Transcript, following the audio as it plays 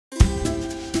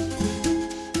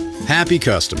Happy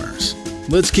customers.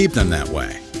 Let's keep them that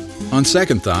way. On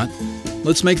second thought,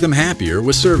 let's make them happier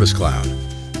with Service Cloud.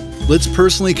 Let's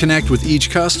personally connect with each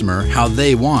customer how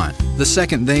they want, the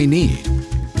second they need.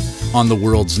 On the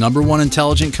world's #1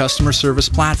 intelligent customer service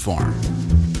platform.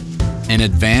 An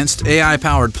advanced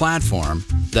AI-powered platform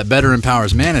that better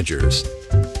empowers managers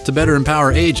to better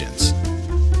empower agents,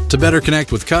 to better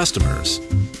connect with customers,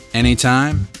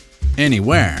 anytime,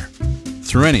 anywhere,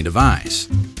 through any device.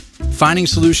 Finding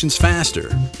solutions faster,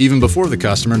 even before the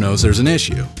customer knows there's an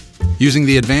issue. Using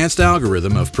the advanced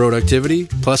algorithm of productivity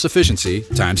plus efficiency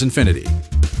times infinity,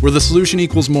 where the solution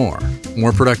equals more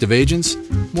productive agents,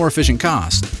 more efficient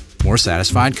cost, more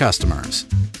satisfied customers.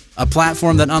 A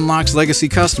platform that unlocks legacy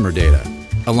customer data,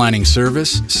 aligning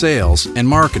service, sales, and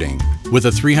marketing with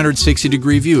a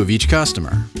 360-degree view of each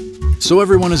customer. So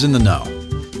everyone is in the know,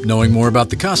 knowing more about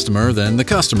the customer than the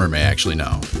customer may actually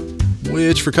know,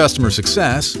 which for customer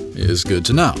success is good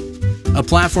to know. A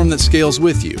platform that scales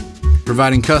with you,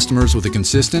 providing customers with a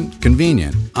consistent,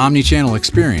 convenient, omni-channel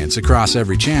experience across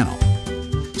every channel.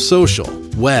 Social,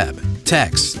 web,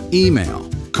 text, email,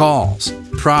 calls,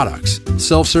 products,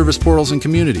 self-service portals and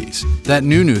communities. That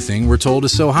new thing we're told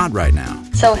is so hot right now.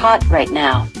 So hot right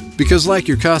now. Because like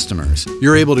your customers,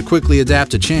 you're able to quickly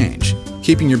adapt to change,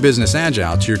 keeping your business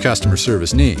agile to your customer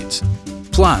service needs.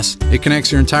 Plus, it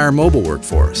connects your entire mobile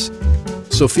workforce,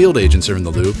 so field agents are in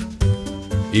the loop,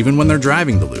 even when they're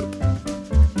driving the loop.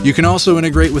 You can also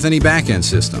integrate with any back-end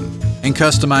system and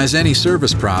customize any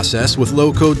service process with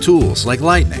low-code tools like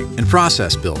Lightning and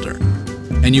Process Builder.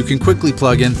 And you can quickly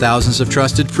plug in thousands of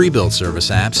trusted pre-built service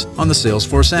apps on the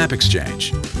Salesforce App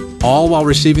Exchange, all while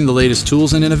receiving the latest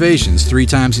tools and innovations 3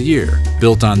 times a year,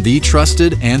 built on the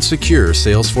trusted and secure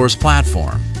Salesforce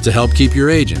platform to help keep your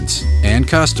agents and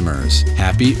customers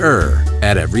happier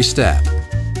at every step.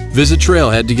 Visit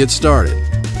Trailhead to get started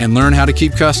and learn how to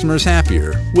keep customers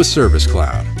happier with Service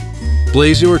Cloud.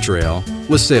 Blaze your trail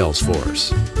with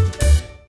Salesforce.